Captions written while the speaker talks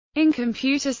In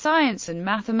computer science and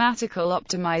mathematical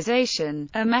optimization,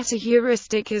 a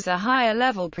metaheuristic is a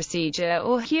higher-level procedure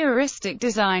or heuristic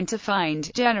designed to find,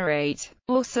 generate,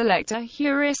 or select a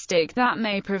heuristic that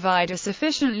may provide a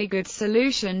sufficiently good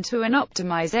solution to an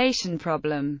optimization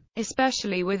problem,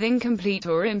 especially with incomplete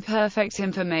or imperfect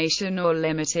information or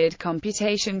limited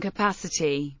computation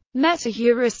capacity.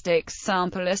 Metaheuristics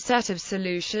sample a set of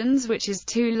solutions which is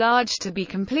too large to be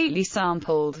completely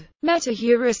sampled.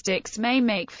 Metaheuristics may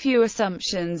make few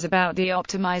assumptions about the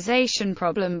optimization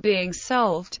problem being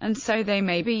solved, and so they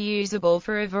may be usable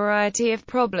for a variety of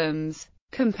problems,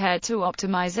 compared to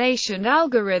optimization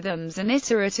algorithms and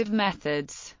iterative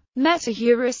methods.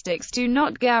 Metaheuristics do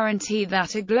not guarantee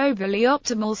that a globally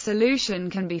optimal solution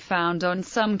can be found on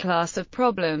some class of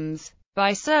problems.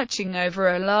 By searching over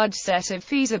a large set of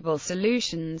feasible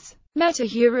solutions,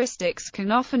 metaheuristics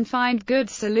can often find good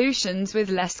solutions with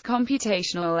less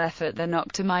computational effort than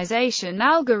optimization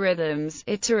algorithms,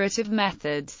 iterative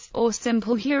methods, or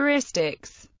simple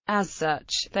heuristics. As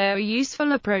such, they are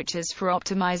useful approaches for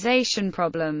optimization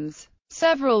problems.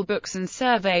 Several books and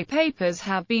survey papers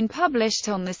have been published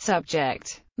on this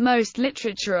subject. Most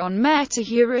literature on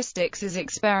metaheuristics is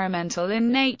experimental in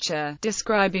nature,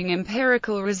 describing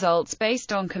empirical results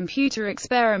based on computer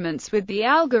experiments with the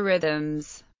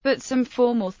algorithms. But some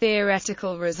formal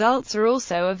theoretical results are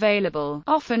also available,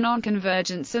 often on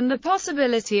convergence and the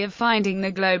possibility of finding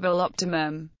the global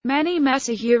optimum. Many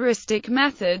metaheuristic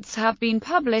methods have been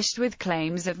published with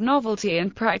claims of novelty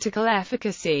and practical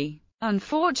efficacy.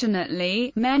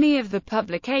 Unfortunately, many of the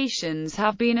publications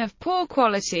have been of poor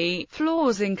quality.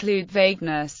 Flaws include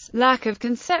vagueness, lack of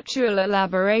conceptual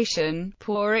elaboration,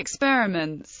 poor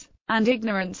experiments, and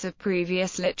ignorance of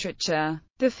previous literature.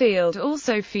 The field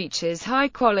also features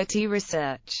high-quality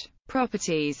research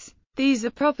properties. These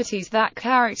are properties that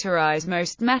characterize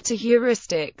most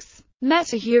metaheuristics.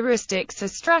 Metaheuristics are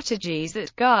strategies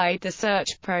that guide the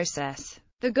search process.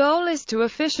 The goal is to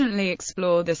efficiently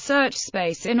explore the search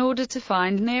space in order to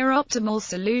find near-optimal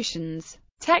solutions.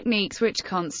 Techniques which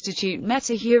constitute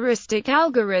metaheuristic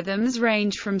algorithms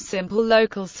range from simple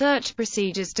local search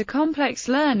procedures to complex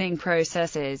learning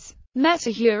processes.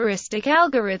 Metaheuristic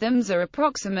algorithms are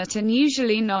approximate and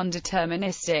usually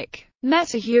non-deterministic.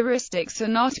 Metaheuristics are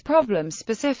not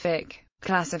problem-specific.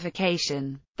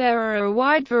 Classification. There are a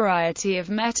wide variety of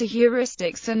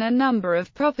metaheuristics and a number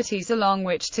of properties along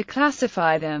which to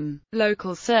classify them.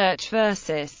 Local search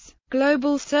versus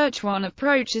global search. One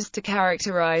approach is to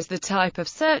characterize the type of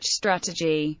search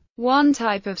strategy. One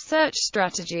type of search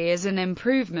strategy is an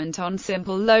improvement on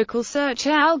simple local search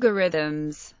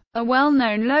algorithms. A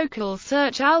well-known local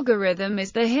search algorithm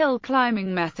is the hill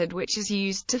climbing method, which is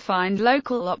used to find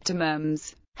local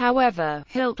optimums. However,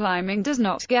 hill climbing does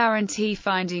not guarantee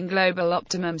finding global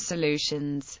optimum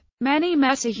solutions. Many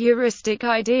metaheuristic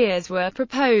ideas were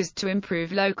proposed to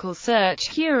improve local search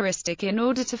heuristic in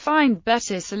order to find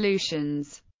better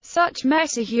solutions. Such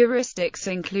metaheuristics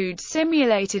include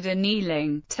simulated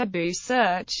annealing, taboo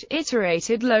search,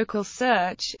 iterated local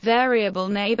search, variable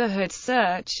neighborhood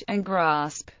search, and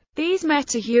grasp. These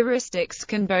metaheuristics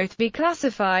can both be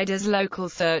classified as local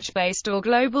search-based or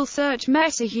global search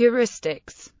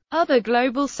metaheuristics. Other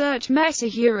global search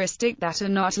metaheuristic that are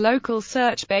not local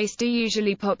search-based are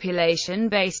usually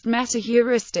population-based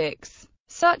metaheuristics.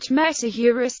 Such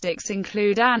metaheuristics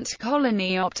include ant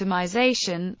colony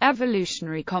optimization,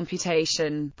 evolutionary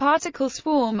computation, particle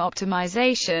swarm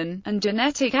optimization, and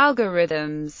genetic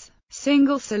algorithms.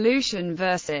 Single solution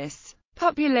versus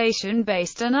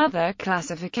population-based. Another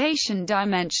classification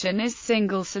dimension is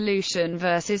single solution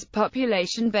versus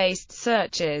population-based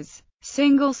searches.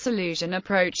 Single solution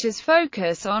approaches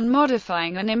focus on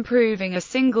modifying and improving a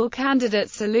single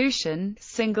candidate solution.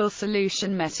 Single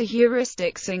solution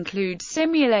metaheuristics include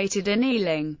simulated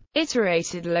annealing,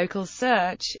 iterated local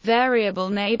search, variable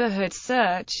neighborhood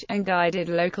search, and guided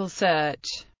local search.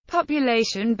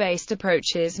 Population-based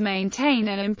approaches maintain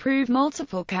and improve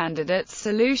multiple candidate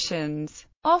solutions,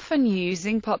 often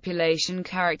using population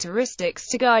characteristics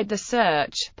to guide the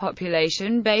search.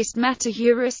 Population-based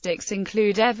metaheuristics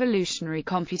include evolutionary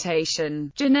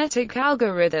computation, genetic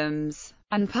algorithms,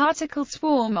 and particle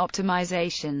swarm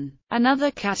optimization.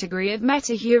 Another category of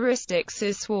metaheuristics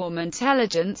is swarm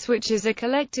intelligence, which is a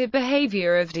collective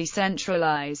behavior of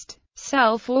decentralized,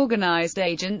 self-organized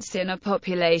agents in a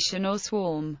population or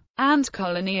swarm. Ant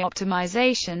colony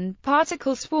optimization,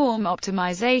 particle swarm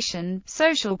optimization,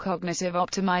 social cognitive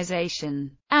optimization,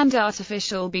 and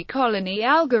artificial bee colony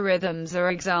algorithms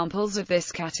are examples of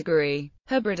this category.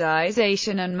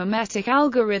 Hybridization and mimetic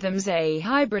algorithms. A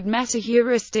hybrid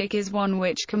metaheuristic is one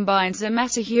which combines a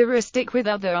metaheuristic with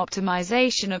other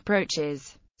optimization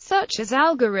approaches. such as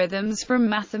algorithms from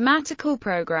mathematical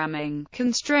programming,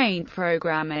 constraint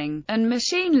programming, and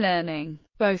machine learning.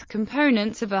 Both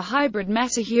components of a hybrid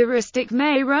metaheuristic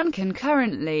may run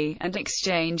concurrently, and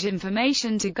exchange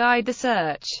information to guide the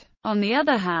search. On the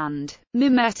other hand,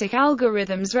 mimetic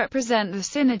algorithms represent the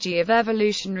synergy of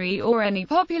evolutionary or any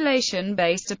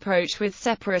population-based approach with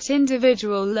separate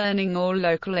individual learning or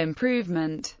local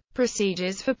improvement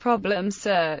procedures for problem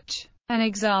search. An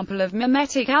example of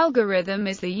mimetic algorithm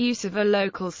is the use of a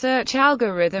local search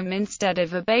algorithm instead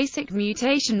of a basic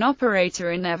mutation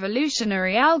operator in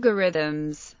evolutionary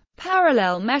algorithms.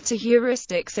 Parallel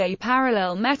metaheuristics. A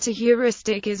parallel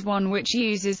metaheuristic is one which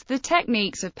uses the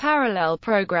techniques of parallel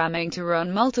programming to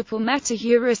run multiple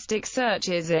metaheuristic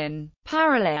searches in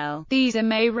parallel. These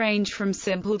may range from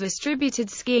simple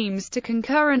distributed schemes to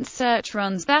concurrent search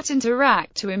runs that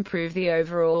interact to improve the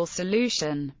overall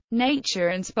solution.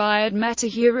 Nature-inspired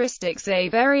metaheuristics. A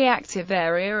very active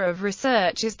area of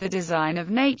research is the design of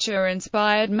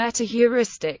nature-inspired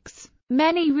metaheuristics.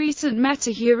 Many recent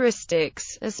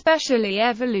metaheuristics, especially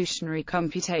evolutionary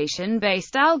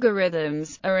computation-based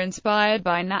algorithms, are inspired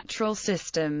by natural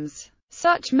systems.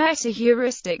 Such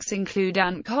metaheuristics include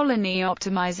ant colony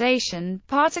optimization,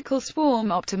 particle swarm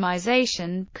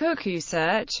optimization, cuckoo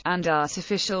search, and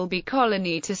artificial bee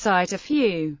colony, to cite a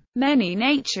few. Many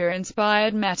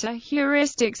nature-inspired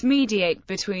metaheuristics mediate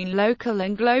between local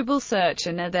and global search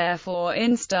and are therefore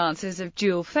instances of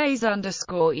dual-phase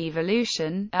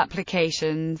 _evolution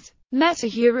applications.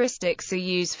 Metaheuristics are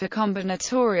used for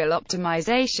combinatorial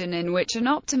optimization, in which an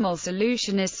optimal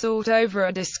solution is sought over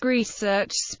a discrete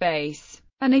search space.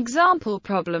 An example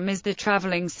problem is the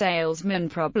traveling salesman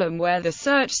problem, where the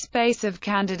search space of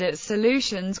candidate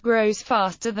solutions grows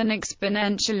faster than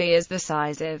exponentially as the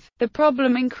size of the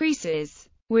problem increases,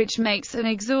 which makes an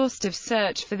exhaustive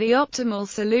search for the optimal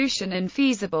solution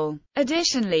infeasible.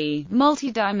 Additionally,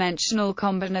 multidimensional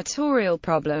combinatorial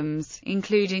problems,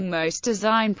 including most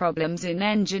design problems in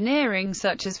engineering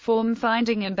such as form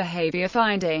finding and behavior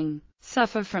finding,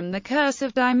 suffer from the curse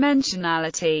of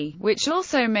dimensionality, which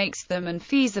also makes them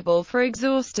unfeasible for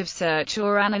exhaustive search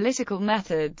or analytical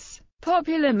methods.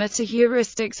 Popular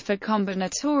metaheuristics for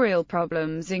combinatorial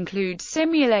problems include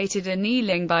simulated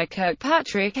annealing by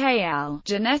Kirkpatrick al.,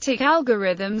 genetic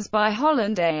algorithms by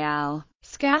Holland al.,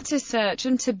 scatter search,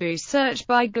 and taboo search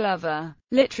by Glover.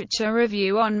 Literature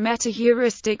review on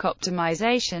metaheuristic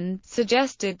optimization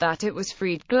suggested that it was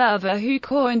Fried Glover who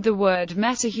coined the word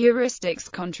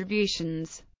metaheuristics.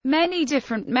 Contributions. Many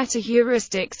different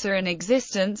metaheuristics are in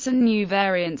existence and new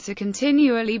variants are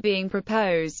continually being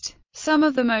proposed. Some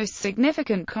of the most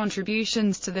significant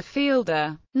contributions to the field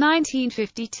are: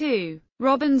 1952,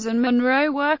 Robbins and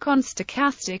Monroe work on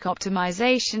stochastic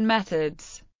optimization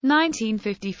methods.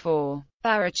 1954,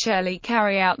 Baricelli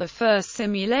carry out the first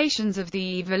simulations of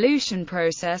the evolution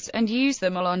process and use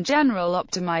them on general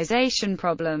optimization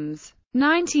problems.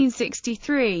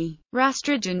 1963,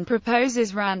 Rastrigan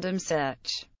proposes random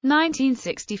search.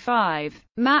 1965,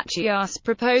 Machias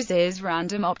proposes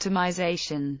random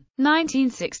optimization.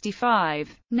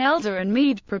 1965, Nelder and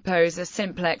Mead propose a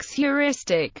simplex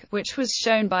heuristic, which was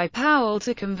shown by Powell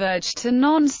to converge to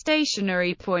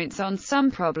non-stationary points on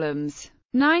some problems.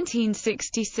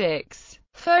 1966,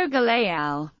 Fogel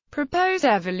al. propose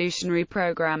evolutionary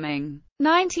programming.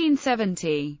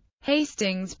 1970,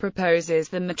 Hastings proposes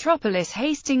the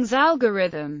Metropolis-Hastings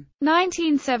algorithm.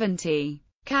 1970,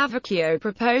 Cavacchio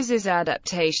proposes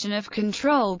adaptation of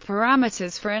control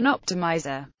parameters for an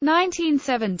optimizer.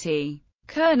 1970,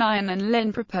 Kernine and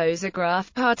Lin propose a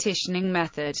graph partitioning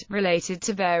method, related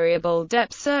to variable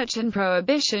depth search and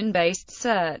prohibition-based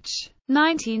search.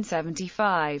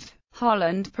 1975,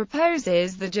 Holland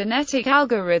proposes the genetic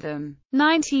algorithm.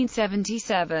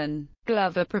 1977,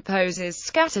 Glover proposes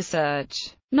scatter search.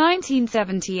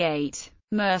 1978,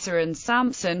 Mercer and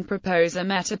Sampson propose a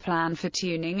metaplan for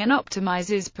tuning and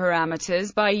optimizes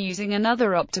parameters by using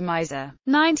another optimizer.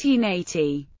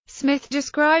 1980, Smith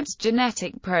describes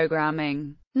genetic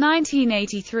programming.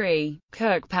 1983,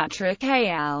 Kirkpatrick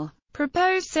al.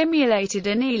 propose simulated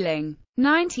annealing.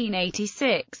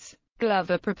 1986,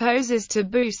 Glover proposes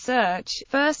taboo search,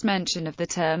 first mention of the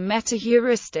term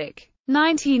metaheuristic.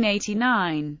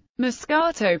 1989,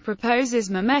 Moscato proposes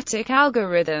mimetic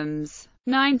algorithms.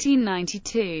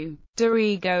 1992,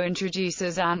 Dréo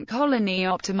introduces ant colony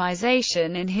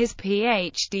optimization in his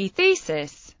PhD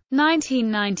thesis.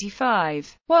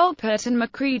 1995, Wolpert and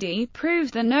Macready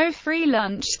prove the no-free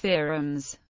lunch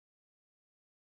theorems.